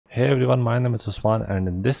Hey everyone, my name is Usman, and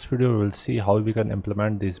in this video we will see how we can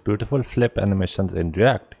implement these beautiful flip animations in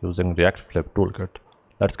React using React Flip Toolkit.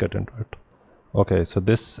 Let's get into it. Okay, so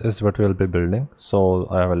this is what we will be building. So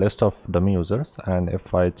I have a list of dummy users, and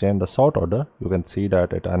if I change the sort order, you can see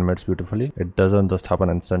that it animates beautifully. It doesn't just happen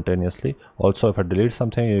instantaneously. Also, if I delete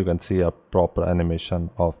something, you can see a proper animation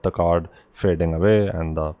of the card fading away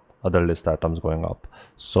and the other list items going up.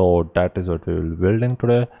 So that is what we will be building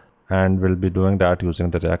today, and we'll be doing that using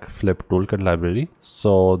the React Flip Toolkit library.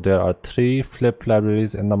 So there are 3 flip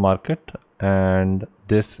libraries in the market, and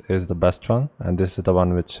this is the best one, and this is the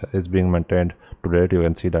one which is being maintained to date. You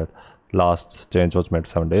can see that last change was made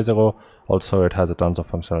 7 days ago. Also, it has a tons of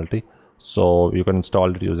functionality, so you can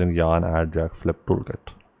install it using yarn add React Flip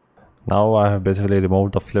Toolkit. Now I have basically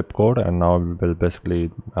removed the flip code, and now we will basically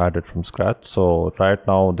add it from scratch. So right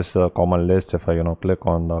now this is a common list. If I click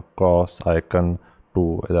on the cross icon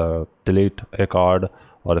to delete a card,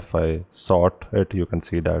 or if I sort it, you can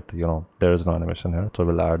see that there is no animation here, so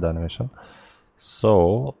we'll add the animation.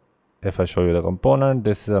 So if I show you the component,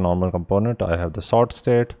 this is a normal component. I have the sort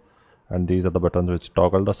state, and these are the buttons which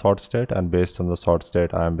toggle the sort state, and based on the sort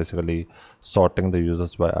state I am basically sorting the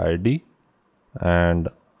users by ID, and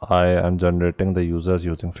I am generating the users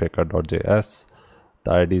using faker.js.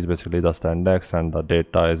 The ID is basically just the index, and the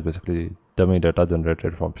data is basically dummy data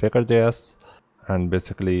generated from faker.js. And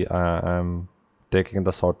basically I am taking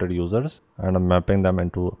the sorted users and I'm mapping them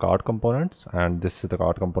into card components, and this is the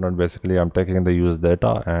card component. Basically I'm taking the user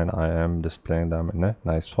data and I am displaying them in a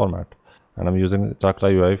nice format, and I'm using Chakra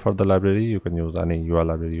UI for the library. You can use any UI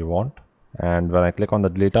library you want, and when I click on the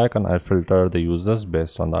delete icon, I filter the users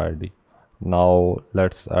based on the ID. Now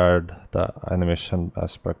let's add the animation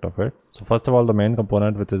aspect of it. So first of all, the main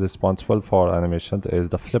component which is responsible for animations is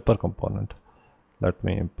the flipper component. Let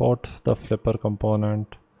me import the flipper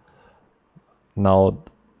component. Now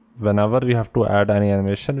whenever we have to add any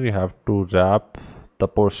animation, we have to wrap the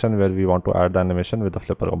portion where we want to add the animation with the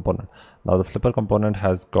flipper component. Now the flipper component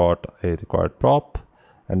has got a required prop,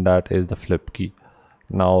 and that is the flip key.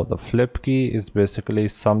 Now the flip key is basically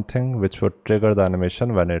something which would trigger the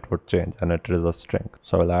animation when it would change, and it is a string.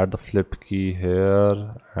 So I'll add the flip key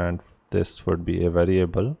here, and this would be a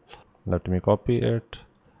variable. Let me copy it.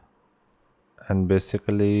 And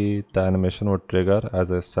basically the animation would trigger, as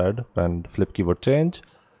I said, when the flip key would change.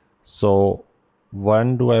 So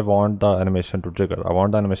when do I want the animation to trigger? I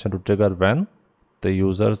want the animation to trigger when the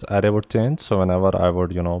users array would change. So whenever I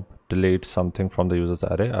would delete something from the users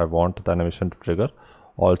array, I want the animation to trigger.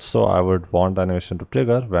 Also I would want the animation to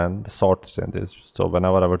trigger when the sort changes. So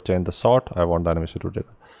whenever I would change the sort, I want the animation to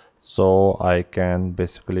trigger. So I can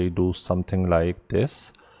basically do something like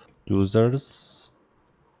this: users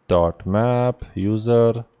dot map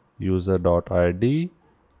user dot id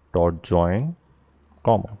dot join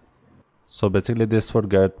comma. So basically this would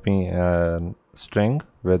get me a string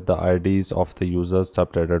with the IDs of the users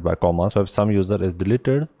separated by comma. So if some user is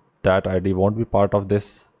deleted, that ID won't be part of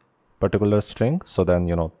this particular string. So then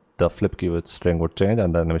the flip key with string would change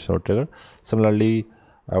and the animation would trigger. Similarly,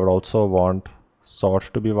 I would also want sort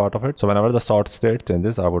to be part of it. So whenever the sort state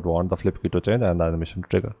changes, I would want the flip key to change and the animation to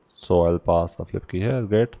trigger. So I'll pass the flip key here.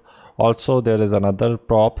 Great. Also there is another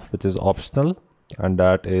prop which is optional, and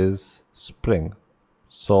that is spring.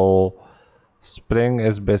 So spring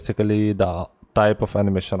is basically the type of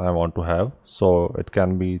animation I want to have. So it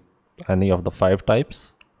can be any of the 5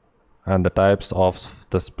 types, and the types of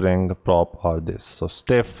the spring prop are this: so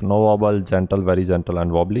stiff, no wobble, gentle, very gentle,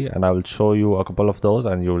 and wobbly. And I will show you a couple of those,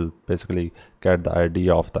 and you will basically get the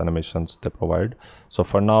idea of the animations they provide. So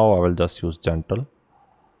for now I will just use gentle.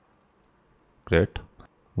 Great.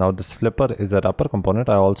 Now this flipper is a wrapper component.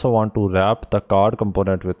 I also want to wrap the card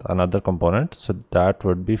component with another component, so that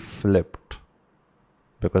would be flipped,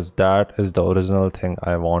 because that is the original thing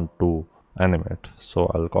I want to animate. So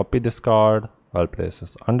I'll copy this card, I'll place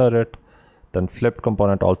this under it. Then flip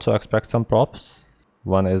component also expects some props.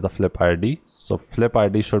 One is the flip ID. So flip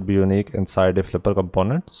ID should be unique inside a flipper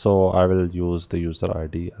component. So I will use the user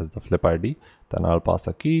ID as the flip ID. Then I'll pass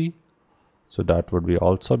a key. So that would be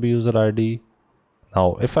also be user ID.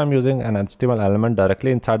 Now if I'm using an HTML element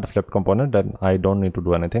directly inside the flip component, then I don't need to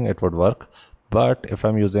do anything, it would work. But if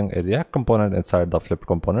I'm using a React component inside the flip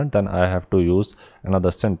component, then I have to use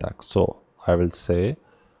another syntax. So I will say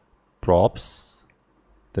props.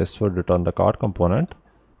 This would return the card component,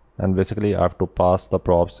 and basically I have to pass the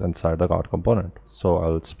props inside the card component. So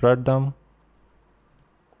I'll spread them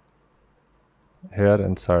here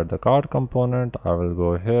inside the card component. I will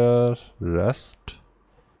go here, rest,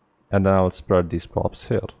 and then I will spread these props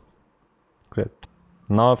here. Great.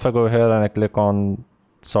 Now if I go here and I click on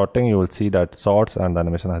sorting, you will see that sorts and the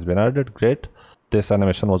animation has been added. Great. This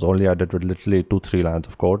animation was only added with literally 2-3 lines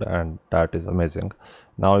of code, and that is amazing.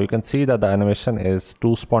 Now you can see that the animation is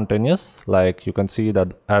too spontaneous. Like you can see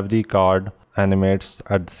that every card animates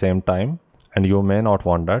at the same time, and you may not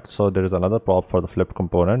want that. So there is another prop for the flip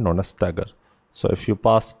component known as stagger. So if you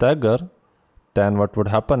pass stagger, then what would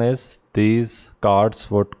happen is these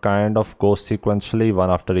cards would kind of go sequentially one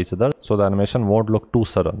after each other, so the animation won't look too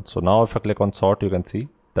sudden. So now if I click on sort, you can see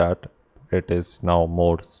that it is now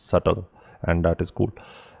more subtle, and that is cool.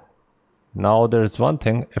 Now there is one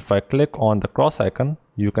thing, if I click on the cross icon,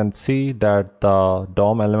 you can see that the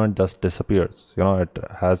DOM element just disappears. You know, it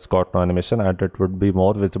has got no animation, and it would be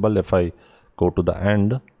more visible if I go to the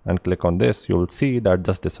end and click on this. You will see that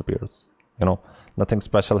just disappears. You know, nothing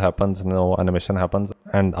special happens, no animation happens,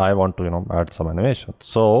 and I want to, you know, add some animation.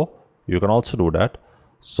 So you can also do that.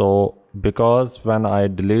 So because when I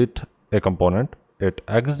delete a component, it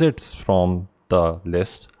exits from the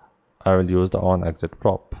list, I will use the onExit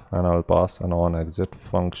prop, and I will pass an onExit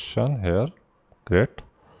function here. Great.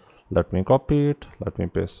 Let me copy it, let me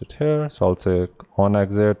paste it here. So I'll say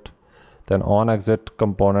onExit, then onExit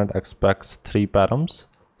component expects 3 params.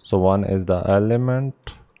 So one is the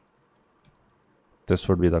element, this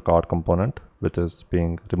would be the card component which is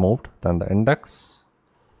being removed, then the index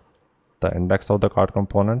of the card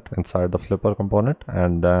component inside the flipper component,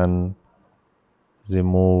 and then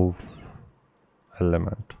remove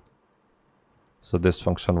element. So this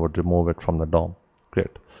function would remove it from the DOM.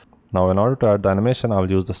 Great. Now in order to add the animation, I will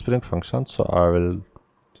use the spring function. So I will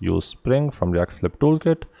use spring from React Flip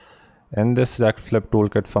Toolkit. In this React Flip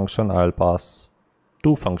Toolkit function, I will pass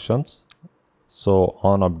 2 functions. So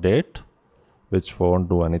onUpdate, which won't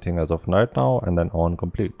do anything as of right now, and then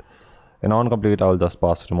onComplete. In onComplete, I will just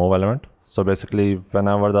pass remove element. So basically,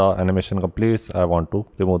 whenever the animation completes, I want to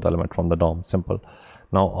remove the element from the DOM. Simple.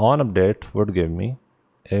 Now onUpdate would give me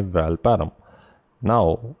a val param.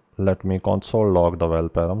 Now let me console log the val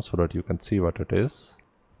param so that you can see what it is.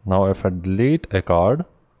 Now if I delete a card,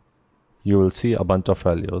 you will see a bunch of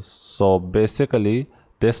values. So basically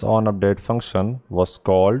this onUpdate function was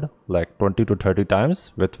called like 20 to 30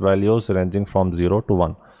 times with values ranging from 0 to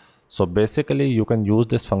 1. So basically you can use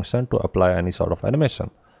this function to apply any sort of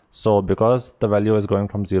animation. So because the value is going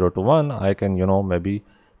from 0 to 1, I can, you know, maybe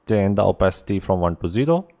change the opacity from 1 to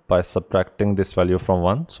 0 by subtracting this value from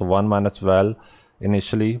 1. So 1 minus val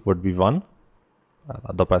initially would be 1.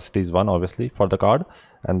 The opacity is 1 obviously for the card,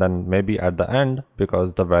 and then maybe at the end,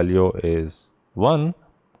 because the value is 1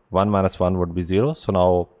 minus 1 would be 0. So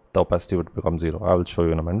now the opacity would become 0. I will show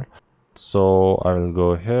you in a minute. So I will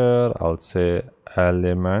go here, I'll say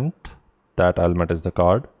element, that element is the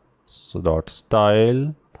card. So dot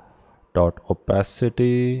style dot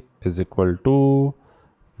opacity is equal to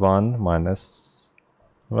 1 minus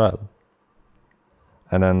val.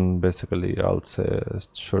 And then basically I'll say it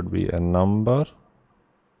should be a number,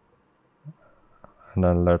 and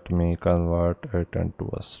then let me convert it into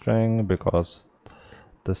a string because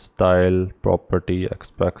the style property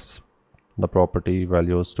expects the property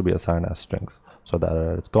values to be assigned as strings. So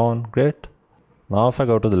that it's gone. Great. Now if I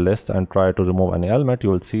go to the list and try to remove any element, you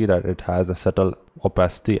will see that it has a subtle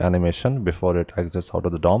opacity animation before it exits out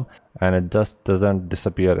of the DOM, and it just doesn't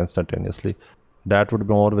disappear instantaneously. That would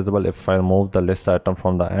be more visible if I remove the list item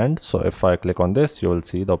from the end. So if I click on this, you will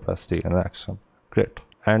see the opacity in action. Great.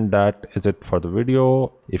 And that is it for the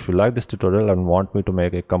video. If you like this tutorial and want me to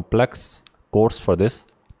make a complex course for this,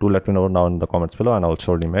 do let me know down in the comments below, and I'll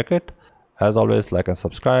surely make it. As always, like and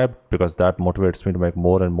subscribe because that motivates me to make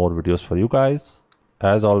more and more videos for you guys.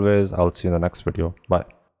 As always, I'll see you in the next video.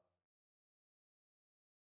 Bye.